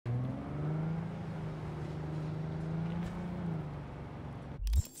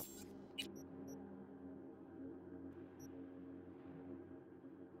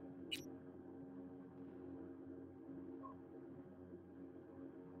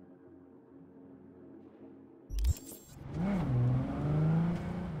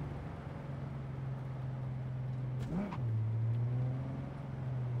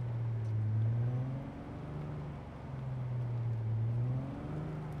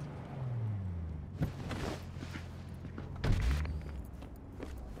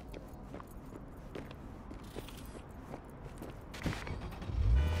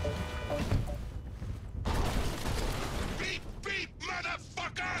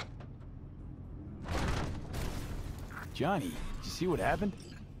Johnny, did you see what happened?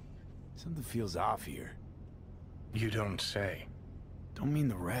 Something feels off here. You don't say. Don't mean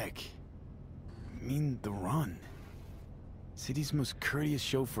the wreck. I mean the run. City's most courteous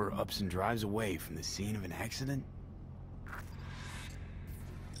chauffeur ups and drives away from the scene of an accident.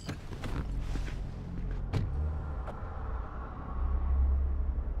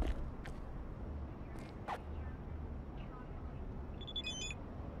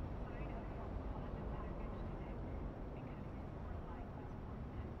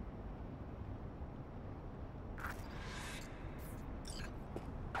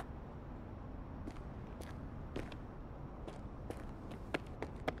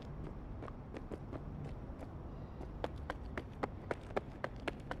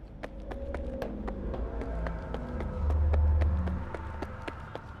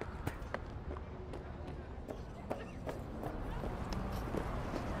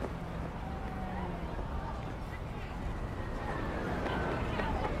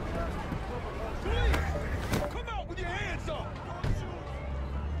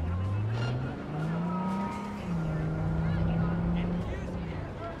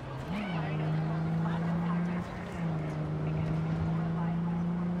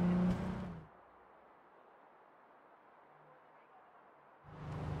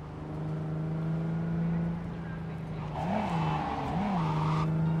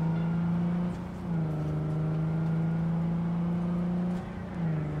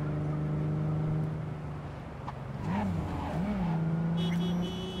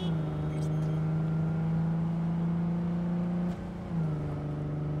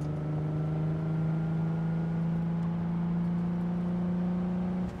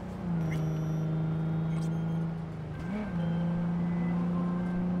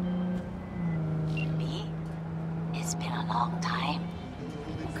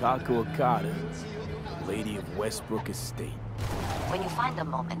 Kako Okada, Lady of Westbrook Estate. When you find a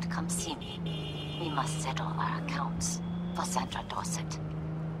moment, come see me. We must settle our accounts for Sandra Dorset.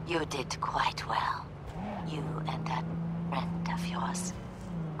 You did quite well. You and that friend of yours.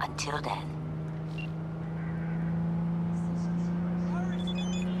 Until then.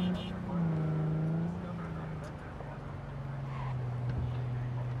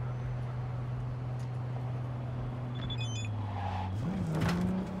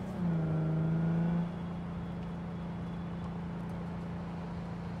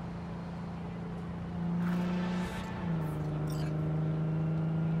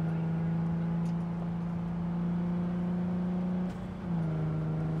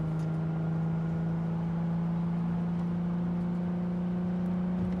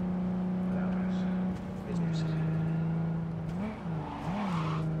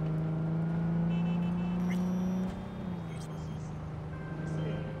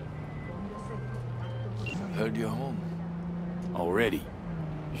 Heard you're home. Already?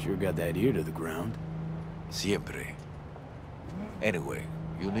 Sure got that ear to the ground. Siempre. Anyway,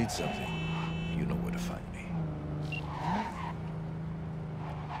 you need something. You know where to find me.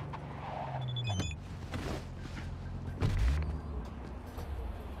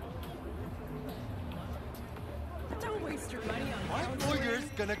 Don't waste your money on My lawyer's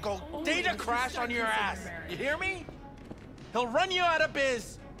gonna go data crash on your ass. You hear me? He'll run you out of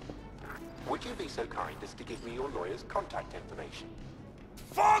biz. Would you be so kind as to give me your lawyer's contact information?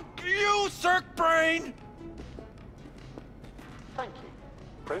 Fuck you, Cirque Brain! Thank you.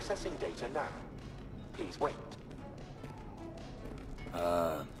 Processing data now. Please wait.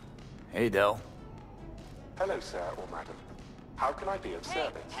 Hey, Del. Hello, sir or madam. How can I be of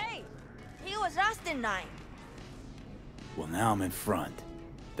service? Hey! He was Austin 9. Well, now I'm in front.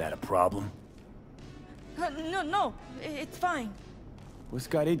 That a problem? No, it's fine. What's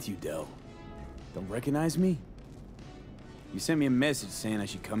got into you, Del? Don't recognize me? You sent me a message saying I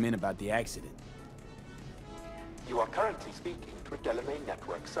should come in about the accident. You are currently speaking to a Delamain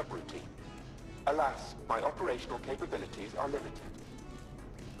network subroutine. Alas, my operational capabilities are limited.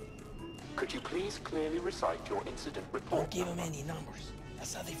 Could you please clearly recite your incident report? Don't give him any numbers.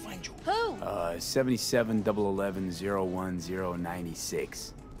 That's how they find you. Who?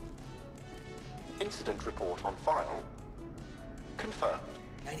 77-11-010-96. Incident report on file. Confirmed.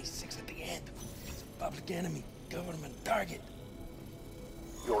 96 at the end. It's a public enemy. Government target.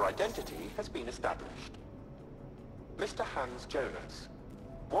 Your identity has been established. Mr. Hans Jonas,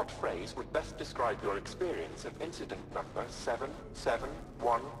 what phrase would best describe your experience of incident number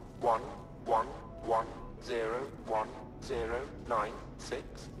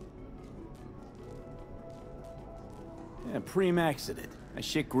 771111101096? Yeah, preem accident. I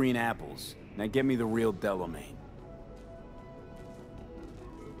shit green apples. Now get me the real Delamain.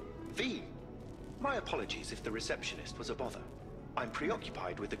 V. My apologies if the receptionist was a bother. I'm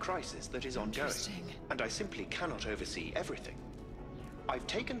preoccupied with the crisis that is ongoing, and I simply cannot oversee everything. I've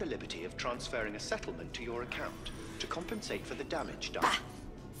taken the liberty of transferring a settlement to your account to compensate for the damage done.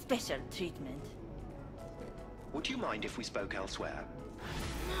 Special treatment. Would you mind if we spoke elsewhere?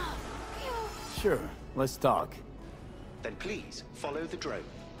 Sure, let's talk. Then please, follow the drone.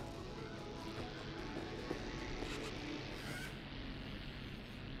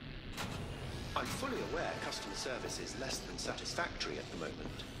 I'm fully aware customer service is less than satisfactory at the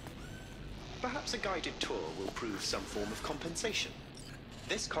moment. Perhaps a guided tour will prove some form of compensation.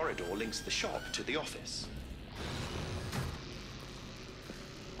 This corridor links the shop to the office.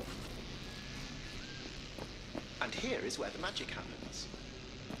 And here is where the magic happens.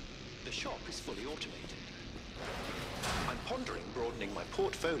 The shop is fully automated. I'm pondering broadening my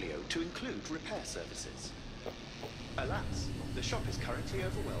portfolio to include repair services. Alas, the shop is currently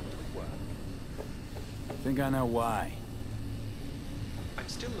overwhelmed with work. I think I know why. I'm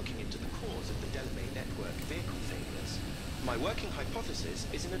still looking into the cause of the Delamain network vehicle failures. My working hypothesis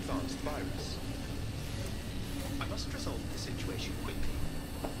is an advanced virus. I must resolve the situation quickly.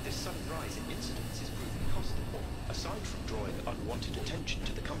 This sudden rise in incidents is proving costly, aside from drawing unwanted attention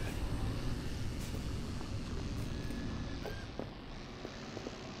to the company.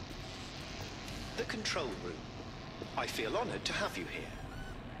 The control room. I feel honored to have you here.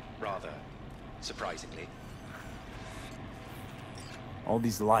 Rather surprisingly. All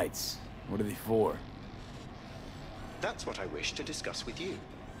these lights, what are they for? That's what I wish to discuss with you.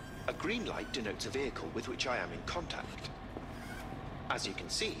 A green light denotes a vehicle with which I am in contact. As you can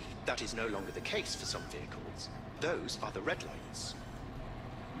see, that is no longer the case for some vehicles. Those are the red lights.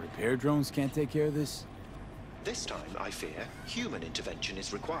 Repair drones can't take care of this? This time, I fear, human intervention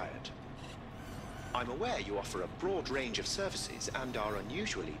is required. I'm aware you offer a broad range of services and are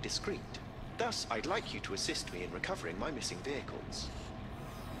unusually discreet. Thus, I'd like you to assist me in recovering my missing vehicles.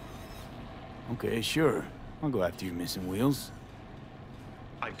 Okay, sure. I'll go after your missing wheels.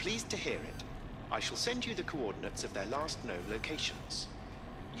 I'm pleased to hear it. I shall send you the coordinates of their last known locations.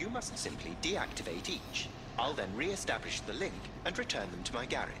 You must simply deactivate each. I'll then re-establish the link and return them to my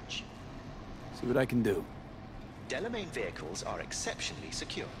garage. See what I can do. Delamain vehicles are exceptionally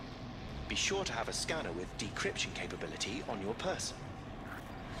secure. Be sure to have a scanner with decryption capability on your person.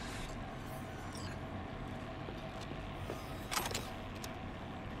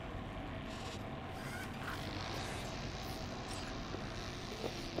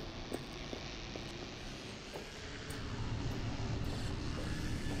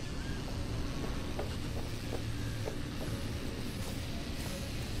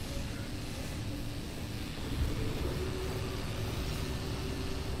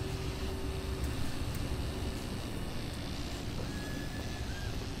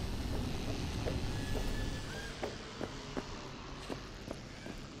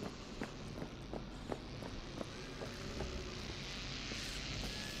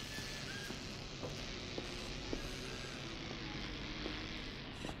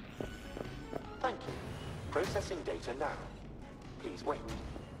 Thank you. Processing data now. Please wait.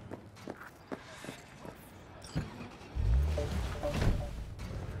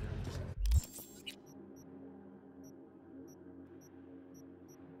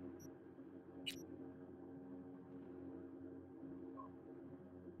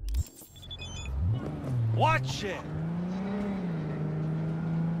 Watch it!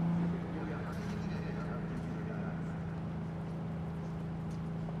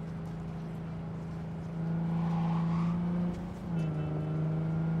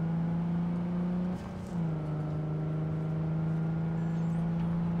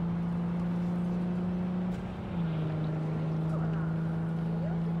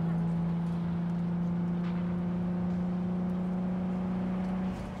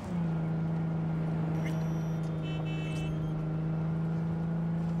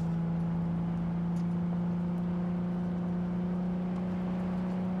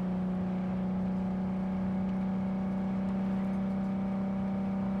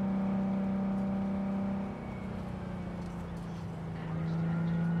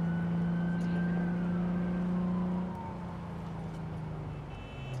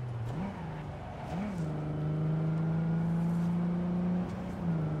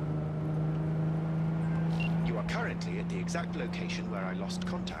 Currently at the exact location where I lost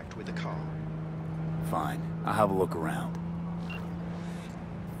contact with the car. Fine. I'll have a look around.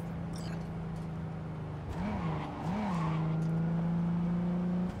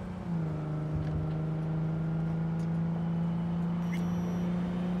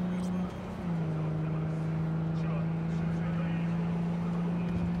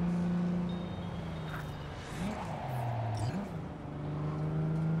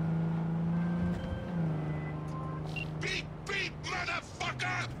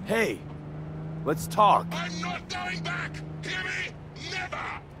 Hey, let's talk. I'm not going back! Hear me? Never!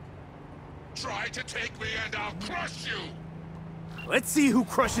 Try to take me and I'll crush you! Let's see who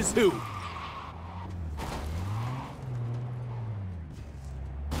crushes who.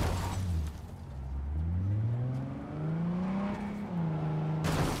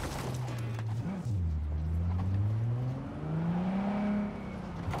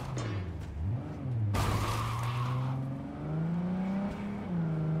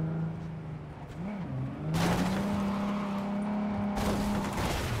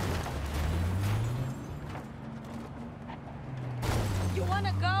 You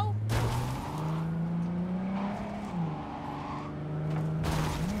wanna go?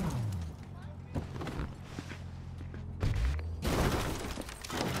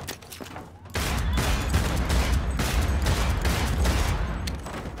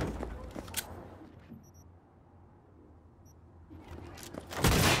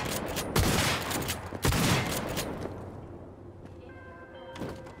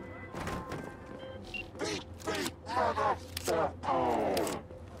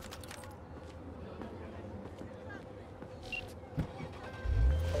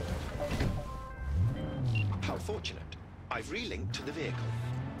 How fortunate. I've relinked to the vehicle.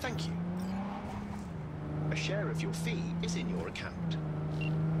 Thank you. A share of your fee is in your account.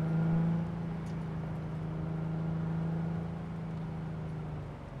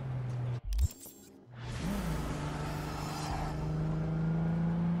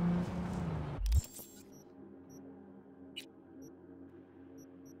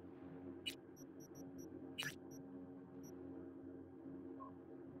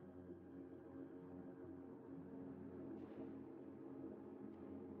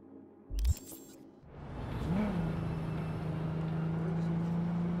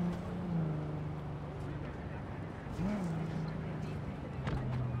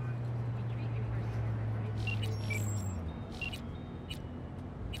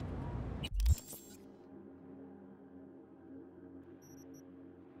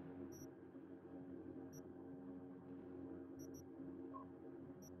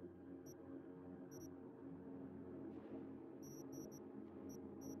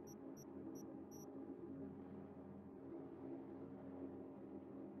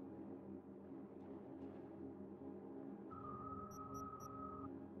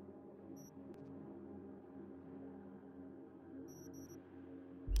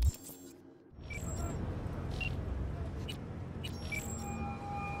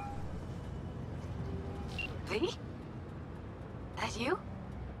 V? That you?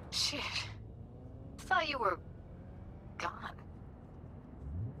 Shit. Thought you were... gone.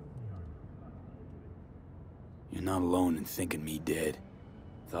 You're not alone in thinking me dead.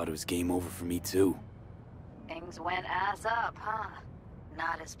 Thought it was game over for me too. Things went ass up, huh?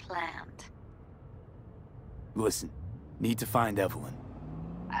 Not as planned. Listen, need to find Evelyn.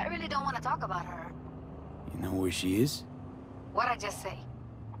 I really don't want to talk about her. You know where she is? What'd I just say?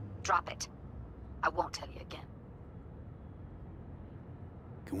 Drop it. I won't tell you again.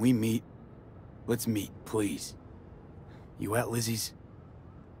 Can we meet? Let's meet, please. You at Lizzie's?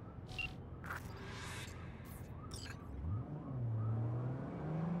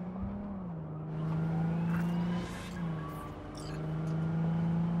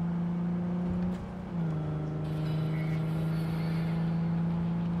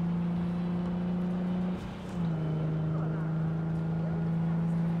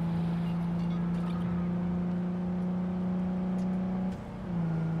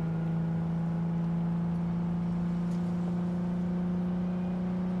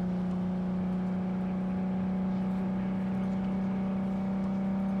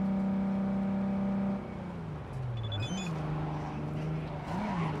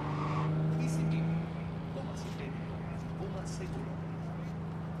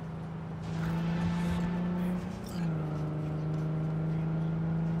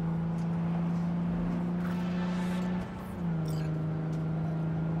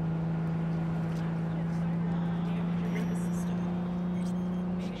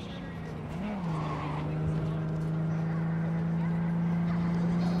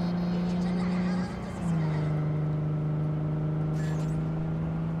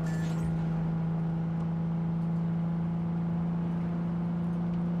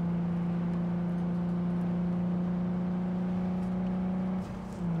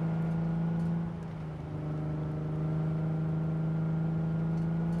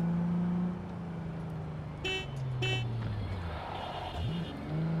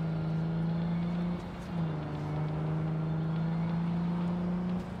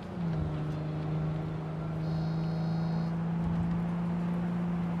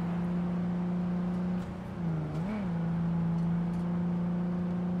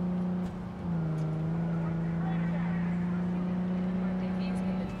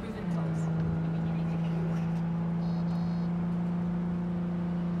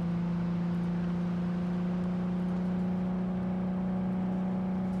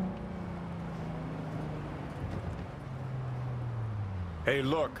 Hey,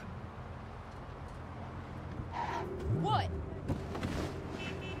 look. What?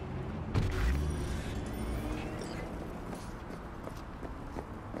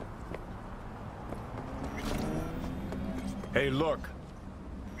 Hey, look.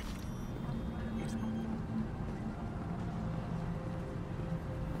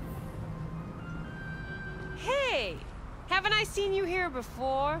 Hey! Haven't I seen you here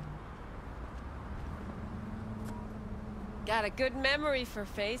before? Got a good memory for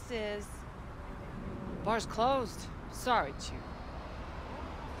faces. Bar's closed. Sorry, Chew.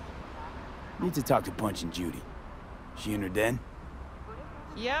 Need to talk to Punch and Judy. She in her den?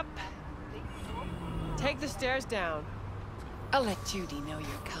 Yep. Take the stairs down. I'll let Judy know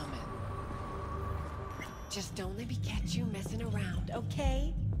you're coming. Just don't let me catch you messing around,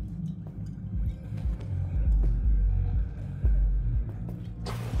 okay?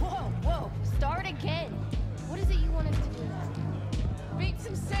 Whoa, start again. What is it you want us to do now? Beat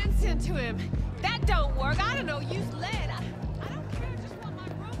some sense into him. That don't work. I don't know, use lead. I don't care, just want my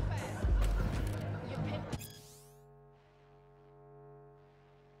room back. You pimp.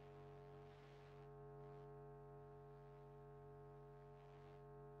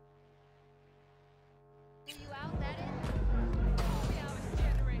 Are you out, that is? Oh, yeah, I was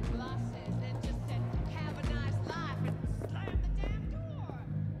generating losses, then just said, have a nice life, and slam the damn door.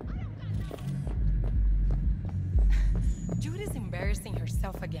 I don't got no... Judy's embarrassing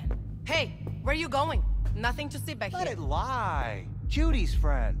herself again. Hey, where are you going? Nothing to see back Let here. it lie. Judy's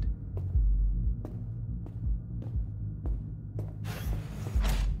friend.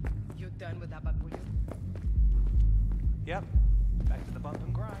 You done with that bagulho? Yep. Back to the bump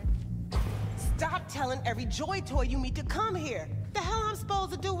and grind. Stop telling every Joy Toy you meet to come here. The hell I'm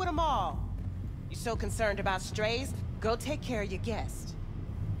supposed to do with them all? You so concerned about strays? Go take care of your guest.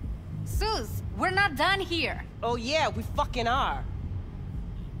 Sus, we're not done here. Oh yeah, we fucking are.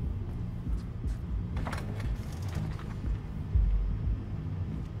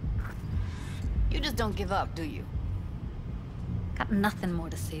 You just don't give up, do you? Got nothing more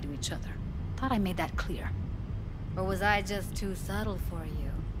to say to each other. Thought I made that clear. Or was I just too subtle for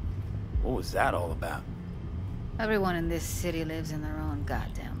you? What was that all about? Everyone in this city lives in their own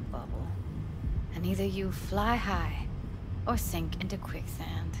goddamn bubble. And either you fly high, or sink into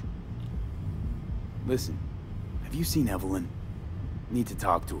quicksand. Listen, have you seen Evelyn? Need to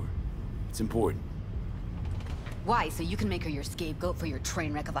talk to her. It's important. Why? So you can make her your scapegoat for your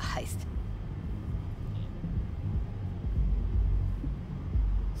train wreck of a heist?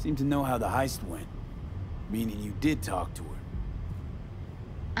 Seem to know how the heist went. Meaning you did talk to her.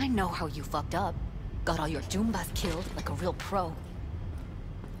 I know how you fucked up. Got all your Joombas killed like a real pro.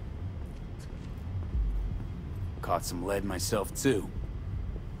 Caught some lead myself too.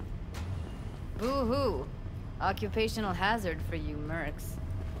 Boo-hoo. Occupational hazard for you mercs.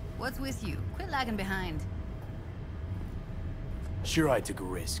 What's with you? Quit lagging behind. Sure, I took a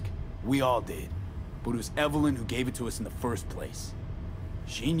risk. We all did. But it was Evelyn who gave it to us in the first place.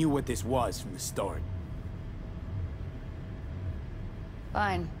 She knew what this was from the start.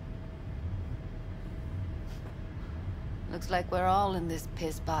 Fine. Looks like we're all in this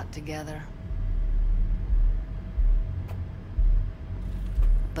piss pot together.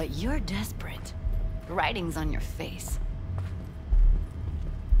 But you're desperate. Writing's on your face.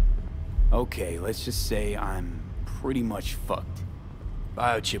 Okay, let's just say I'm pretty much fucked.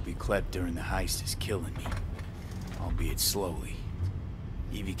 Biochip we clept during the heist is killing me. Albeit slowly.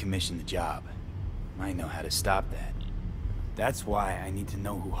 Evie commissioned the job. Might know how to stop that. That's why I need to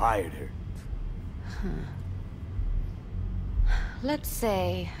know who hired her. Let's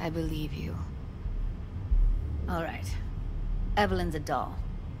say I believe you. All right. Evelyn's a doll.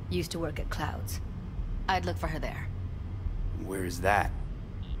 Used to work at Clouds. I'd look for her there. Where is that?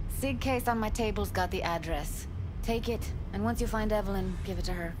 SIG case on my table's got the address. Take it, and once you find Evelyn, give it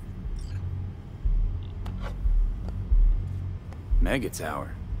to her. Mega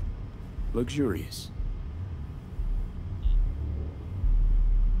Tower. Luxurious.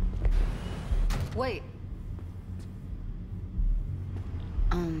 Wait.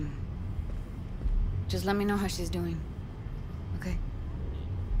 Just let me know how she's doing. Okay?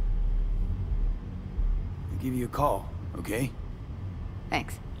 I'll give you a call, okay?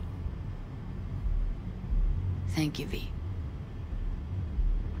 Thanks. Thank you, V.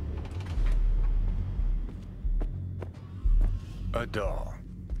 A doll.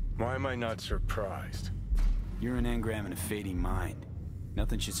 Why am I not surprised? You're an engram and a fading mind.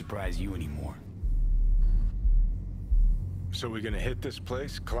 Nothing should surprise you anymore. So we gonna hit this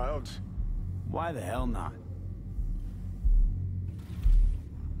place, Clouds? Why the hell not?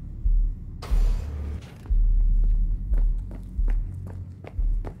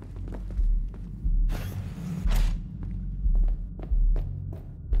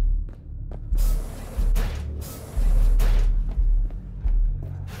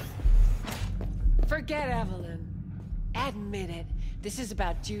 Forget Evelyn. Admit it. This is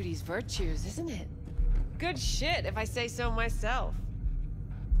about Judy's virtues, isn't it? Good shit, if I say so myself.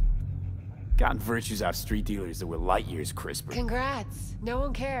 Gotten virtues out of street dealers that were light years crisper. Congrats. No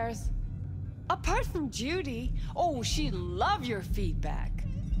one cares. Apart from Judy, oh, she'd love your feedback.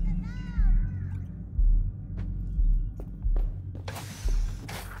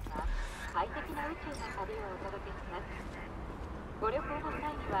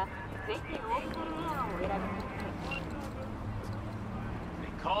 They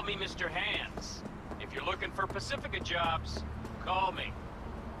call me Mr. Hands. If you're looking for Pacifica jobs, call me.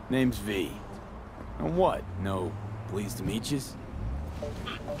 Name's V. And what? No, pleased to meet yous?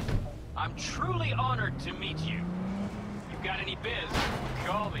 I'm truly honored to meet you. If you've got any biz,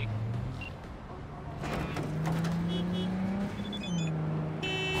 call me.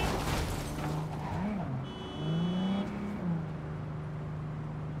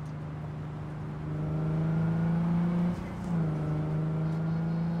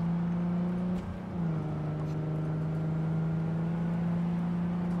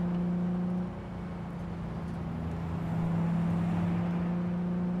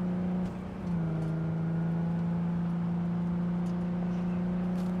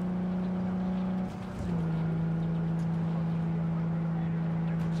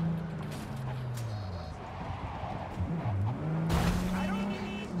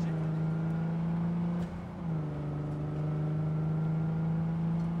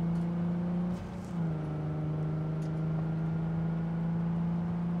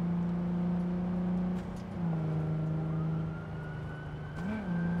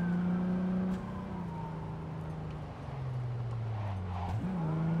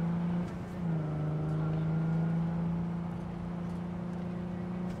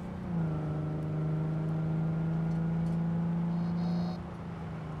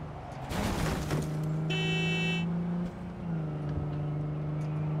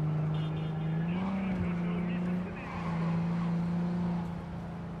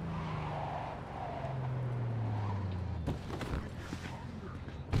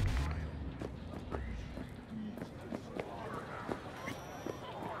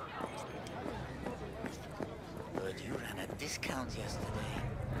 Discount yesterday.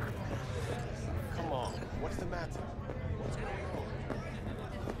 Come on, what's the matter? What's going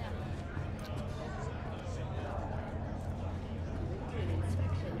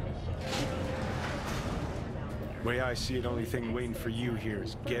on? Way I see it, only thing waiting for you here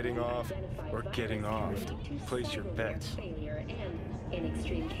is getting off or getting off. Place your bets. In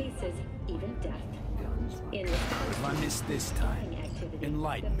extreme cases, even death. If I miss this time,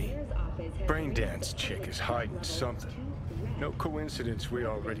 enlighten me. Braindance chick is hiding something. No coincidence we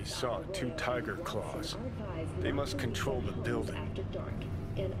already saw 2 tiger claws. They must control the building. After dark,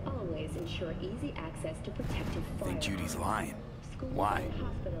 and always ensure easy access to protective I think Judy's lying. Why?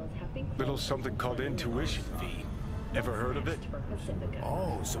 Little something called intuition, V. Ever heard of it?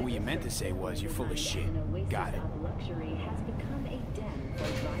 Oh, so what you meant to say was you're full of shit. Got it. Luxury has become a den for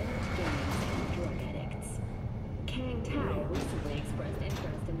violent gangs and drug addicts. Kang Tao recently expressed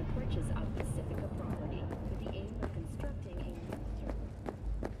interest in the purchase of Pacifica property with the aim of constructing a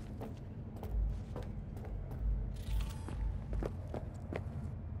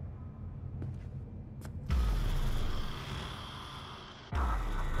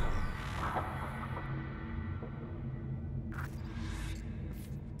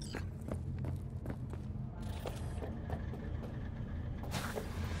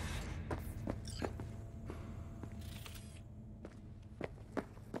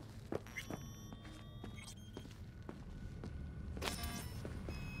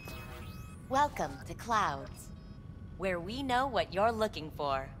Welcome to Clouds, where we know what you're looking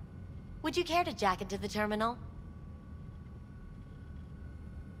for. Would you care to jack into the terminal?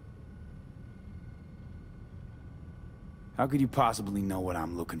 How could you possibly know what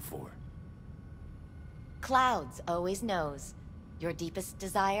I'm looking for? Clouds always knows. Your deepest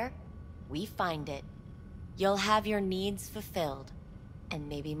desire, we find it. You'll have your needs fulfilled, and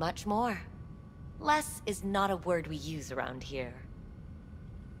maybe much more. Less is not a word we use around here.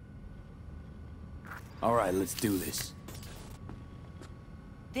 All right, let's do this.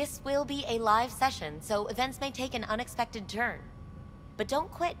 This will be a live session, so events may take an unexpected turn. But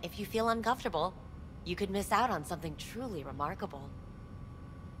don't quit if you feel uncomfortable. You could miss out on something truly remarkable.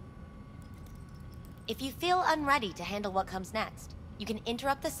 If you feel unready to handle what comes next, you can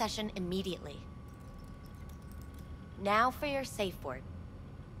interrupt the session immediately. Now for your safe word.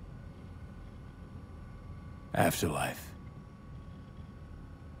 Afterlife.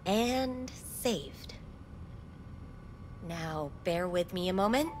 And saved. Now, bear with me a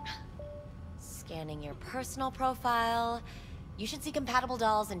moment. Scanning your personal profile. You should see compatible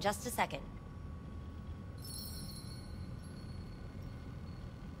dolls in just a second.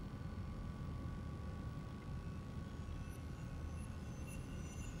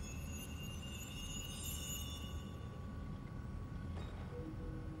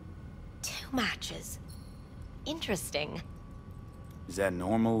 Two matches. Interesting. Is that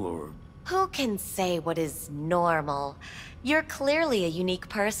normal, or...? Who can say what is normal? You're clearly a unique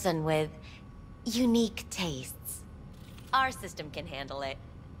person with unique tastes. Our system can handle it.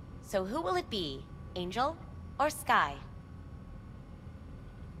 So who will it be? Angel or Sky?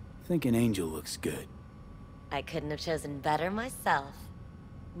 I think an angel looks good. I couldn't have chosen better myself.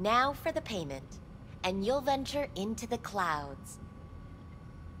 Now for the payment, and you'll venture into the clouds.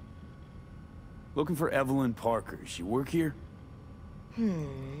 Looking for Evelyn Parker. She work here?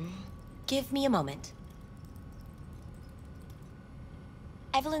 Give me a moment.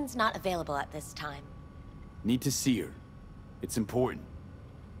 Evelyn's not available at this time. Need to see her. It's important.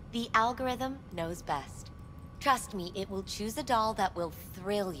 The algorithm knows best. Trust me, it will choose a doll that will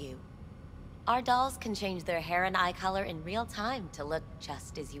thrill you. Our dolls can change their hair and eye color in real time to look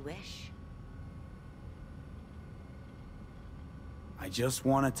just as you wish. I just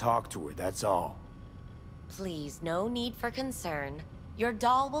want to talk to her, that's all. Please, no need for concern. Your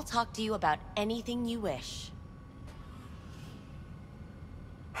doll will talk to you about anything you wish.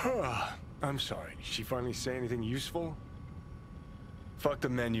 I'm sorry. Did she finally say anything useful? Fuck the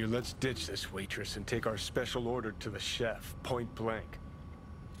menu. Let's ditch this waitress and take our special order to the chef, point blank.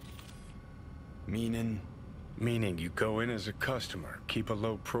 Meaning? Meaning you go in as a customer, keep a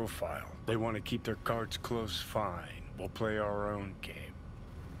low profile. They want to keep their cards close, fine. We'll play our own game.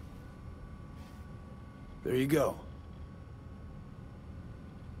 There you go.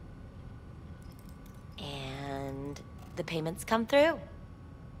 And the payments come through.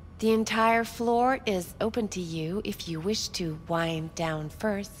 The entire floor is open to you if you wish to wind down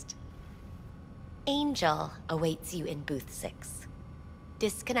first. Angel awaits you in booth 6.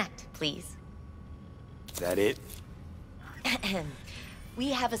 Disconnect, please. Is that it? We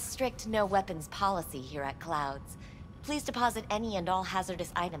have a strict no weapons policy here at Clouds. Please deposit any and all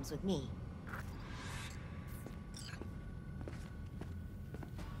hazardous items with me.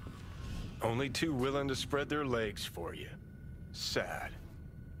 Only two willing to spread their legs for you. Sad.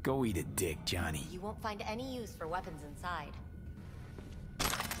 Go eat a dick, Johnny. You won't find any use for weapons inside.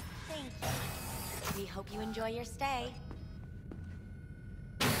 Thank you. We hope you enjoy your stay.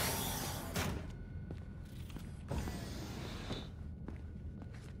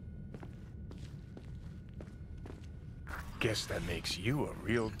 Guess that makes you a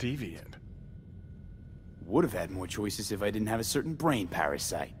real deviant. Would have had more choices if I didn't have a certain brain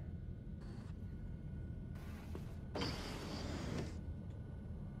parasite.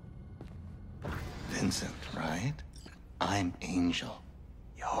 Vincent, right? I'm Angel.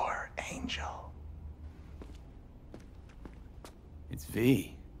 You're Angel. It's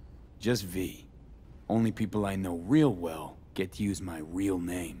V. Just V. Only people I know real well get to use my real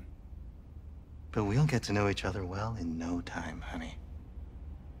name. But we'll get to know each other well in no time, honey.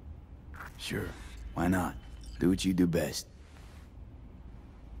 Sure. Why not? Do what you do best.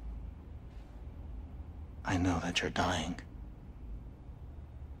 I know that you're dying.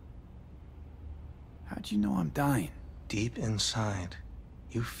 How'd you know I'm dying? Deep inside,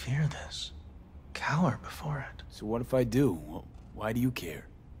 you fear this. Cower before it. So what if I do? Well, why do you care?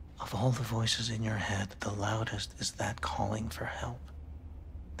 Of all the voices in your head, the loudest is that calling for help.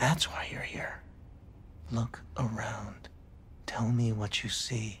 That's why you're here. Look around. Tell me what you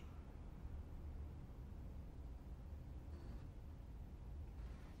see.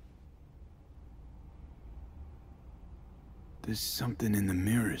 There's something in the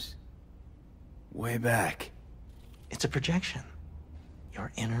mirrors. Way back. It's a projection.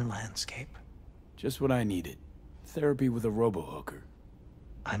 Your inner landscape. Just what I needed. Therapy with a robo-hooker.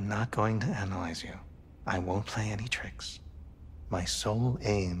 I'm not going to analyze you. I won't play any tricks. My sole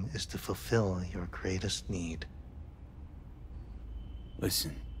aim is to fulfill your greatest need.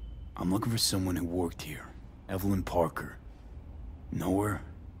 Listen, I'm looking for someone who worked here. Evelyn Parker. Know her?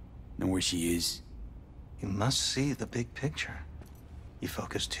 Know where she is? You must see the big picture. You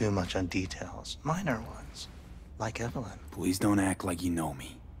focus too much on details, minor ones, like Evelyn. Please don't act like you know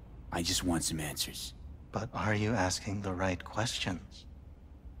me. I just want some answers. But are you asking the right questions?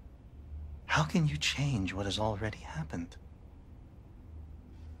 How can you change what has already happened?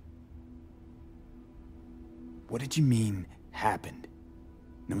 What did you mean, happened?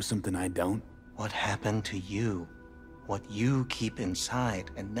 Know something I don't? What happened to you? What you keep inside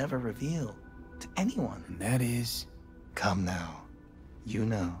and never reveal to anyone? And that is? Come now. You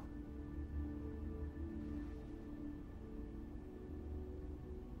know.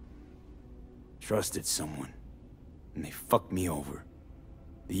 Trusted someone, and they fucked me over.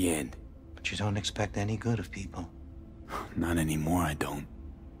 The end. But you don't expect any good of people. Not anymore, I don't.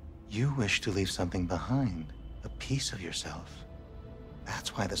 You wish to leave something behind, a piece of yourself.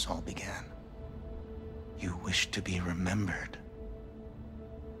 That's why this all began. You wish to be remembered.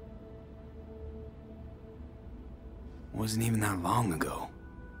 Wasn't even that long ago.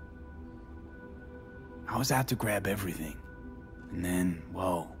 I was out to grab everything. And then,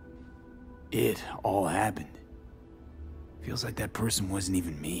 well, it all happened. Feels like that person wasn't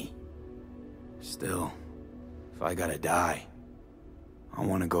even me. Still, if I gotta die, I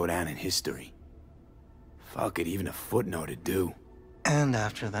want to go down in history. Fuck it, even a footnote would do. And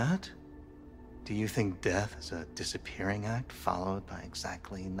after that? Do you think death is a disappearing act followed by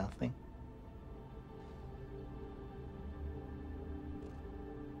exactly nothing?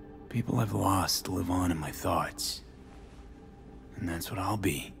 People I've lost live on in my thoughts. And that's what I'll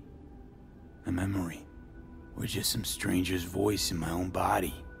be. A memory. Or just some stranger's voice in my own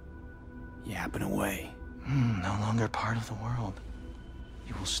body. Yapping away. No longer part of the world.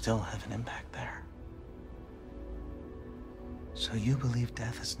 You will still have an impact there. So you believe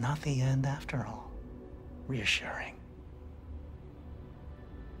death is not the end after all. Reassuring.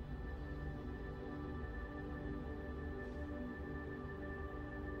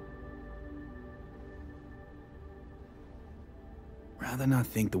 Rather not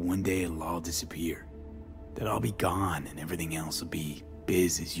think that one day it'll all disappear. That I'll be gone and everything else will be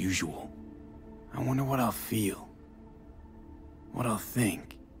biz as usual. I wonder what I'll feel. What I'll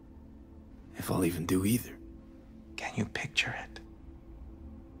think. If I'll even do either. Can you picture it?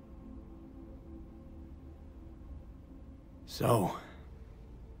 So,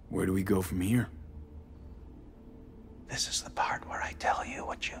 where do we go from here? This is the part where I tell you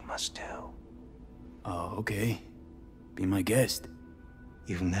what you must do. Oh, okay. Be my guest.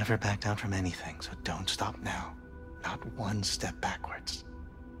 You've never backed down from anything, so don't stop now. Not one step backwards.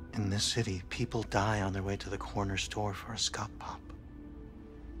 In this city, people die on their way to the corner store for a scop pop.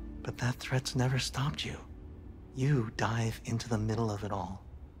 But that threat's never stopped you. You dive into the middle of it all.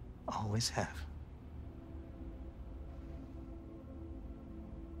 Always have.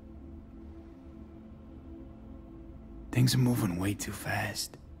 Things are moving way too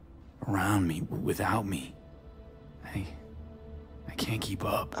fast. Around me, without me. I can't keep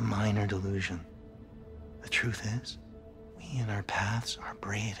up. A minor delusion. The truth is, we and our paths are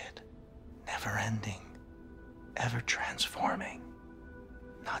braided, never ending, ever transforming.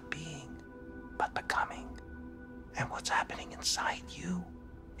 Not being, but becoming. And what's happening inside you,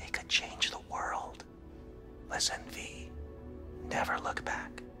 it could change the world. Listen, V. Never look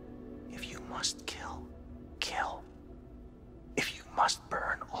back. If you must kill, kill. If you must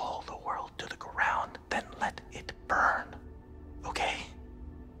burn all the world to the ground, then let it burn. Okay?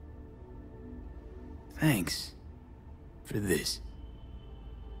 Thanks for this.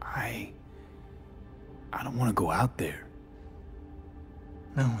 I don't want to go out there.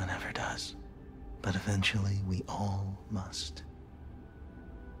 No one ever does. But eventually we all must.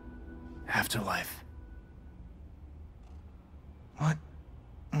 Afterlife. What?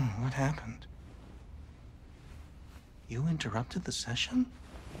 What happened? You interrupted the session?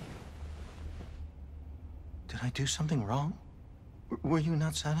 Did I do something wrong? Were you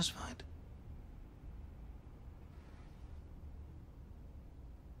not satisfied?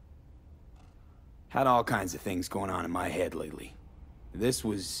 Had all kinds of things going on in my head lately. This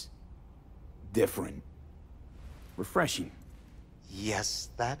was different. Refreshing. Yes,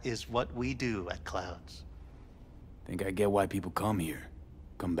 that is what we do at Clouds. Think I get why people come here.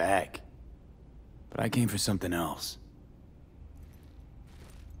 Come back. But I came for something else.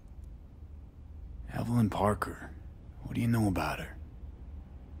 Evelyn Parker. What do you know about her?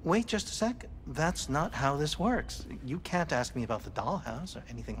 Wait just a sec. That's not how this works. You can't ask me about the dollhouse or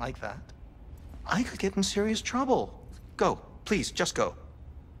anything like that. I could get in serious trouble. Go, please, just go.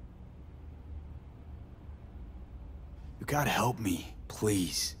 You gotta help me,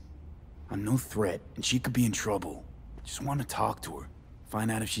 please. I'm no threat, and she could be in trouble. Just want to talk to her. Find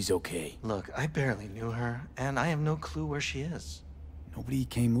out if she's okay. Look, I barely knew her, and I have no clue where she is. Nobody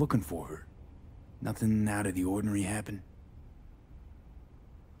came looking for her. Nothing out of the ordinary happened.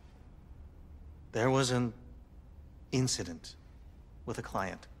 There was an incident with a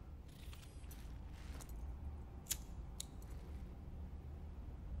client.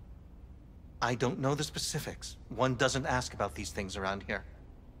 I don't know the specifics. One doesn't ask about these things around here.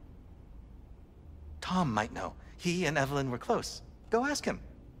 Tom might know. He and Evelyn were close. Go ask him.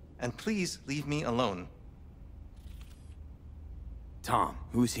 And please leave me alone. Tom,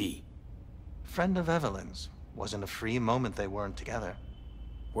 who's he? Friend of Evelyn's. Wasn't a free moment they weren't together.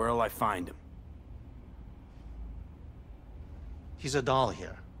 Where'll I find him? He's a doll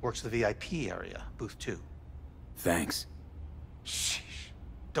here. Works the VIP area, booth 2. Thanks. Sheesh.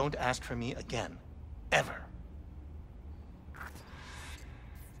 Don't ask for me again. Ever.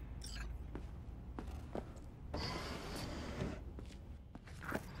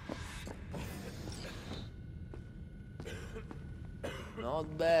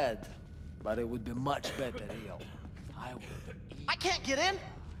 Not bad, but it would be much better here. I can't get in?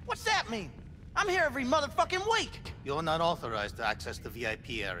 What's that mean? I'm here every motherfucking week! You're not authorized to access the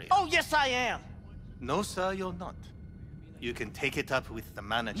VIP area. Oh, yes I am! No, sir, you're not. You can take it up with the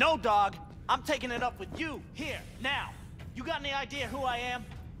manager. No, dog! I'm taking it up with you, here, now! You got any idea who I am?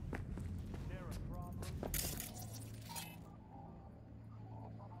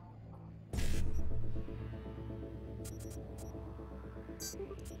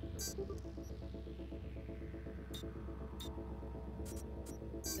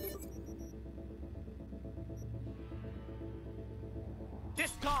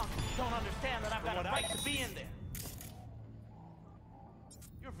 This con don't understand that I've got a right to be in there.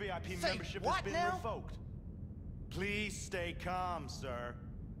 Your VIP Say membership what has been now? revoked. Please stay calm, sir.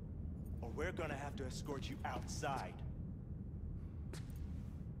 Or we're gonna have to escort you outside.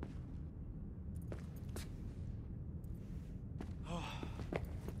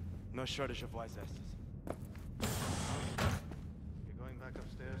 No shortage of wise asses. You're going back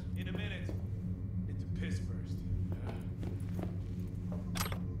upstairs? In a minute. Need to piss first.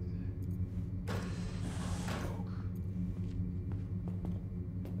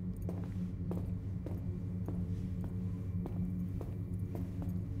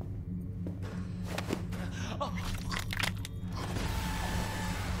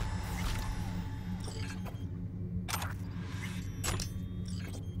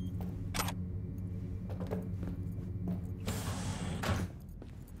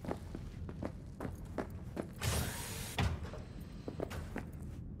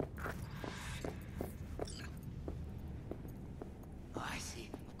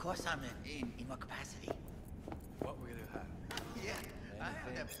 Of course I'm in what capacity? What will you have? Yeah, I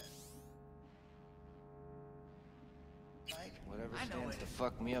have them. Whatever I know stands it. to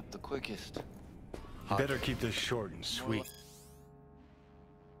fuck me up the quickest. You better keep this short and sweet.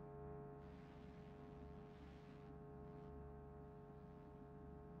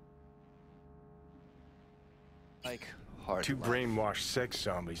 Like hard. 2 brainwashed sex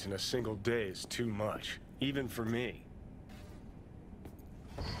zombies in a single day is too much, even for me.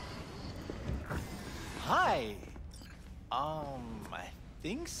 Hi. I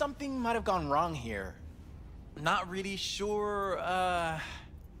think something might have gone wrong here. Not really sure, I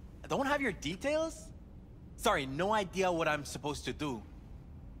don't have your details? Sorry, no idea what I'm supposed to do.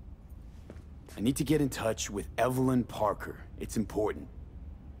 I need to get in touch with Evelyn Parker. It's important.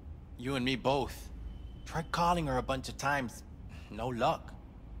 You and me both. Tried calling her a bunch of times. No luck.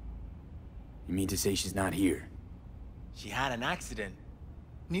 You mean to say she's not here? She had an accident.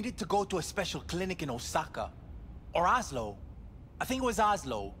 Needed to go to a special clinic in Osaka. Or Oslo. I think it was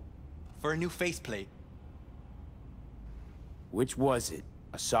Oslo. For a new faceplate. Which was it?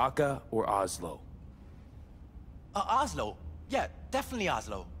 Osaka or Oslo? Oslo. Yeah, definitely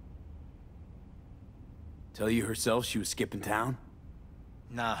Oslo. Tell you herself she was skipping town?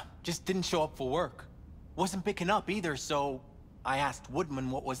 Nah, just didn't show up for work. Wasn't picking up either, so I asked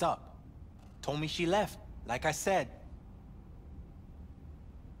Woodman what was up. Told me she left, like I said.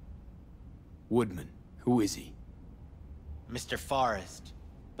 Woodman. Who is he? Mr. Forrest.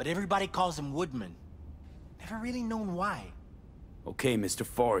 But everybody calls him Woodman. Never really known why. Okay, Mr.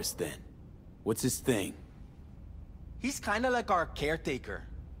 Forrest then. What's his thing? He's kinda like our caretaker.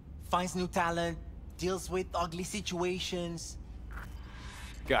 Finds new talent, deals with ugly situations.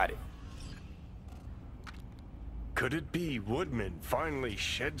 Got it. Could it be Woodman finally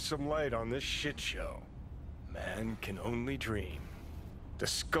shed some light on this shit show? Man can only dream. The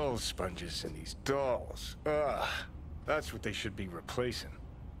skull sponges in these dolls. Ugh. That's what they should be replacing.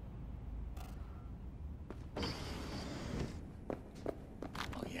 Oh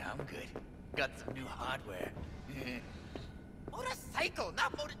yeah, I'm good. Got some new hardware. Motorcycle,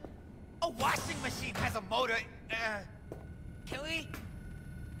 not motor... A washing machine has a motor. Can we?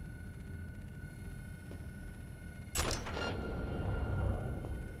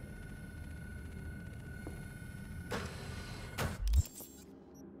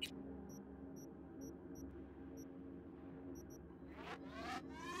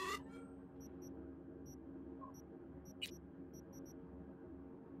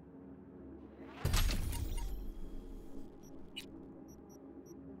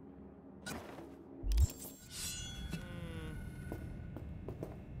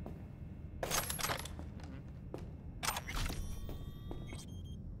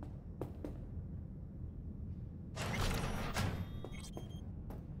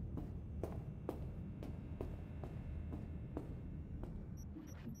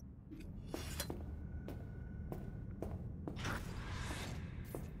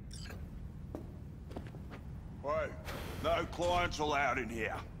 No clients allowed in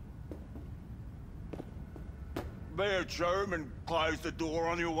here. Be a chum and close the door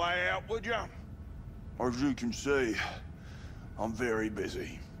on your way out, would you? As you can see, I'm very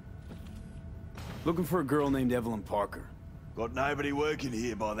busy. Looking for a girl named Evelyn Parker. Got nobody working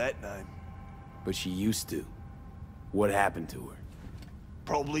here by that name. But she used to. What happened to her?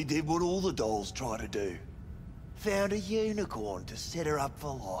 Probably did what all the dolls try to do. Found a unicorn to set her up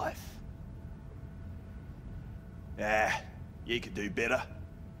for life. Ah, you could do better.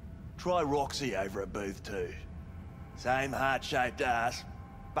 Try Roxy over at Booth 2. Same heart-shaped ass.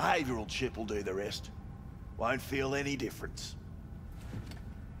 Behavioral chip will do the rest. Won't feel any difference.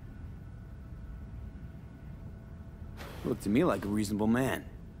 Look to me like a reasonable man.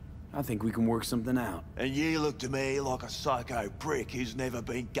 I think we can work something out. And you look to me like a psycho prick who's never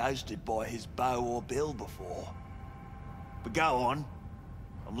been ghosted by his beau or bill before. But go on.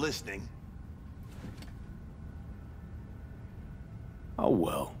 I'm listening. Oh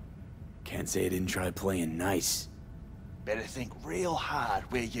well. Can't say I didn't try playing nice. Better think real hard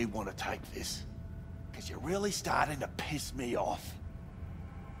where you want to take this. Because you're really starting to piss me off.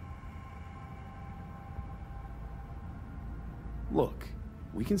 Look,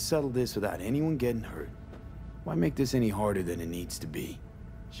 we can settle this without anyone getting hurt. Why make this any harder than it needs to be?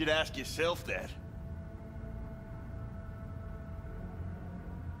 Should ask yourself that.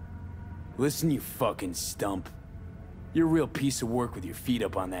 Listen, you fucking stump. You're a real piece of work with your feet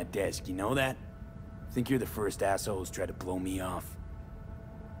up on that desk, you know that? Think you're the first asshole who's tried to blow me off.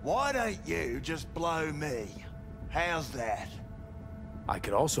 Why don't you just blow me? How's that? I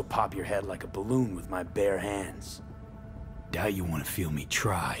could also pop your head like a balloon with my bare hands. Doubt you want to feel me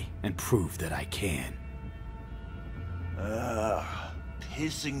try and prove that I can.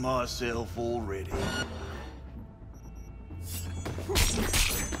 Pissing myself already.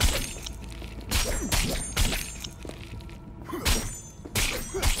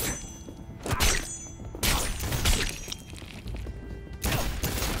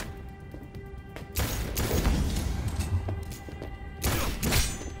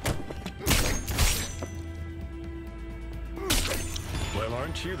 Well,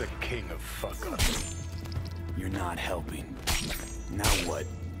 aren't you the king of fuck-up? You're not helping. Now what?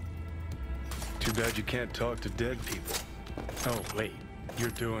 Too bad you can't talk to dead people. Oh, wait. You're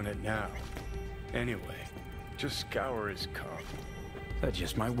doing it now. Anyway, just scour his car. That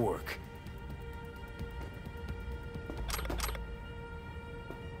just might work.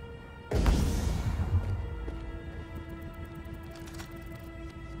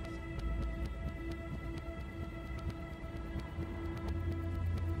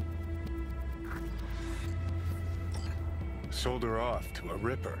 Sold her off to a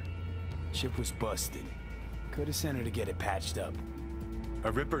ripper. Chip was busted. Could have sent her to get it patched up.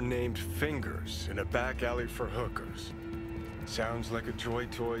 A ripper named Fingers in a back alley for hookers. Sounds like a Joy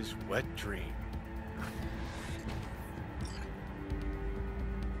Toy's wet dream.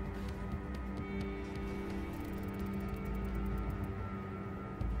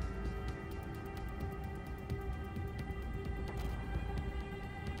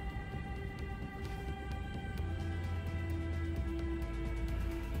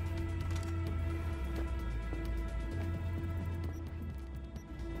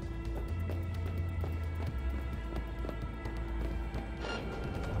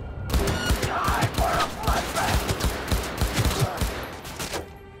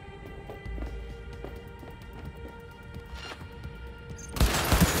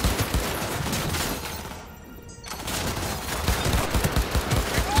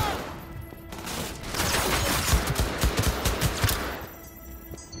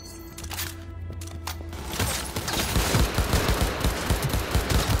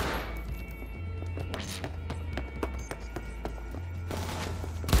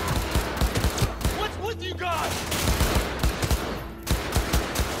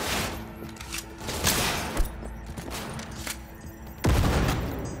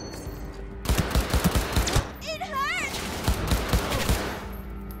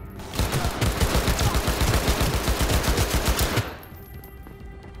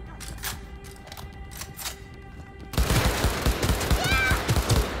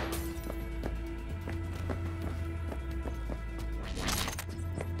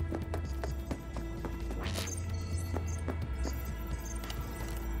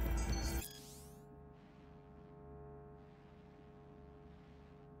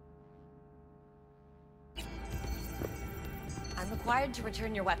 Required to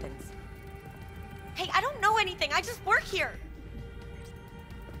return your weapons. Hey, I don't know anything. I just work here.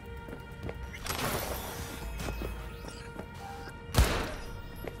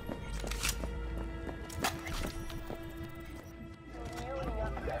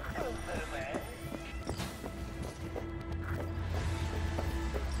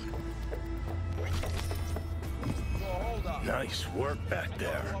 Nice work back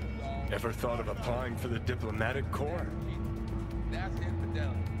there. Ever thought of applying for the diplomatic corps?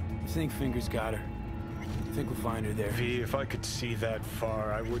 You think Fingers got her? You think we'll find her there? V, if I could see that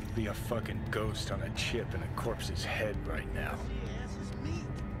far, I wouldn't be a fucking ghost on a chip in a corpse's head right now.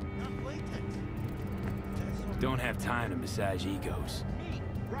 Don't have time to massage egos.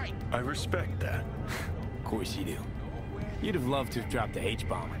 I respect that. Of course you do. You'd have loved to have dropped the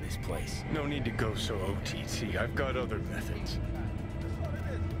H-bomb in this place. No need to go so OTT. I've got other methods.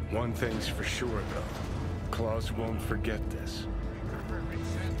 One thing's for sure, though. Claus won't forget this.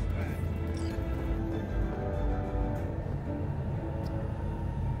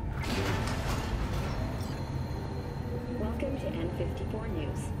 Welcome to N54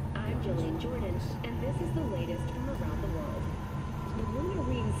 News. I'm Jillian Jordan, and this is the latest from around the world. The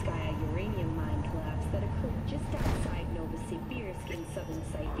Lunarinskaya uranium mine collapse that occurred just outside Novosibirsk in southern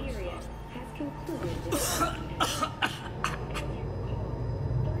Siberia has concluded with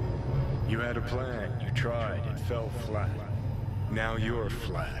You had a plan, you tried, it fell flat. Now you're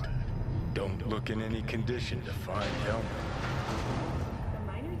flat. Don't look in any condition to find help. The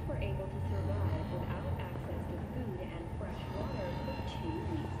miners were able to survive without access to food and fresh water for 2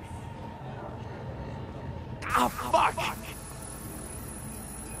 weeks. Ah, fuck!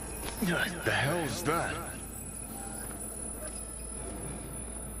 What the hell's that?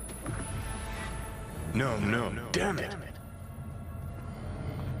 No, damn it!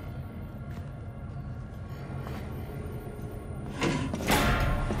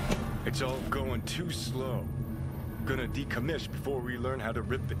 It's all going too slow. Gonna decommission before we learn how to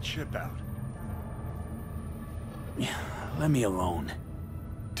rip the chip out. Let me alone.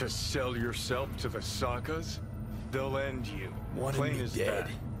 To sell yourself to the Sakas? They'll end you. Wanted me as dead.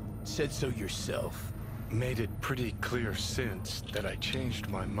 that. Said so yourself. Made it pretty clear since that I changed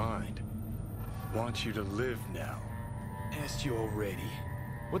my mind. Want you to live now. Asked you already.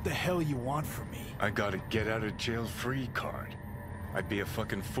 What the hell you want from me? I got a get out of jail free card. I'd be a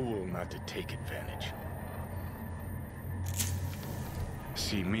fucking fool not to take advantage.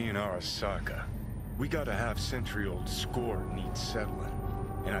 See, me and Arasaka, we got a half-century-old score needs settling,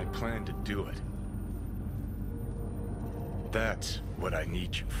 and I plan to do it. That's what I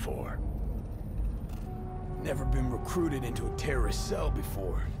need you for. Never been recruited into a terrorist cell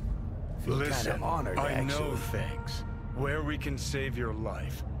before. Feel Listen, kinda honored, I know actually. things. Where we can save your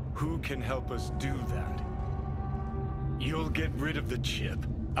life. Who can help us do that? You'll get rid of the chip.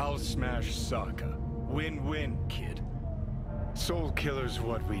 I'll smash Saka. Win-win, kid. Soul Killer's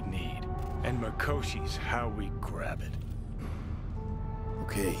what we need, and Mikoshi's how we grab it.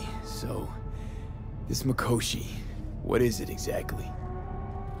 Okay, so... this Mikoshi, what is it exactly?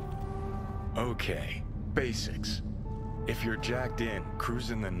 Okay, basics. If you're jacked in,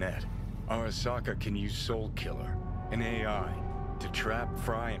 cruising the net, Arasaka can use Soul Killer, an AI, to trap,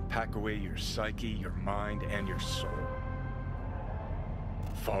 fry, and pack away your psyche, your mind, and your soul.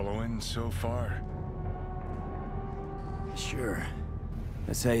 Following so far? Sure.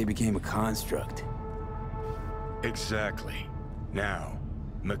 That's how you became a construct. Exactly. Now,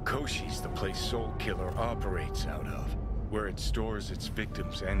 Mikoshi's the place Soul Killer operates out of, where it stores its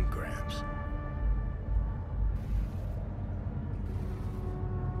victims' engrams.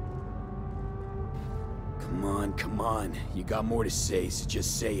 Come on. You got more to say, so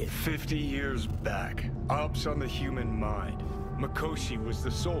just say it. 50 years back, ops on the human mind. Mikoshi was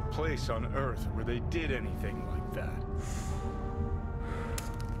the sole place on Earth where they did anything like that.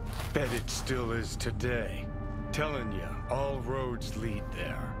 Bet it still is today. Telling ya, all roads lead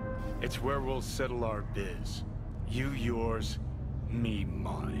there. It's where we'll settle our biz. You yours, me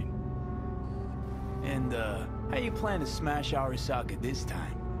mine. And, how you plan to smash Arasaka this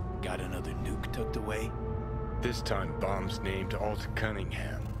time? Got another nuke tucked away? This time, bomb's named Alt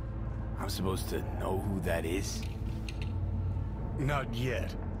Cunningham. I'm supposed to know who that is? Not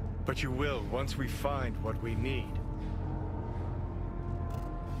yet, but you will once we find what we need.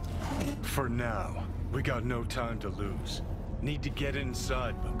 For now, we got no time to lose. Need to get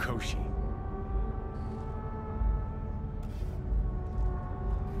inside Mikoshi.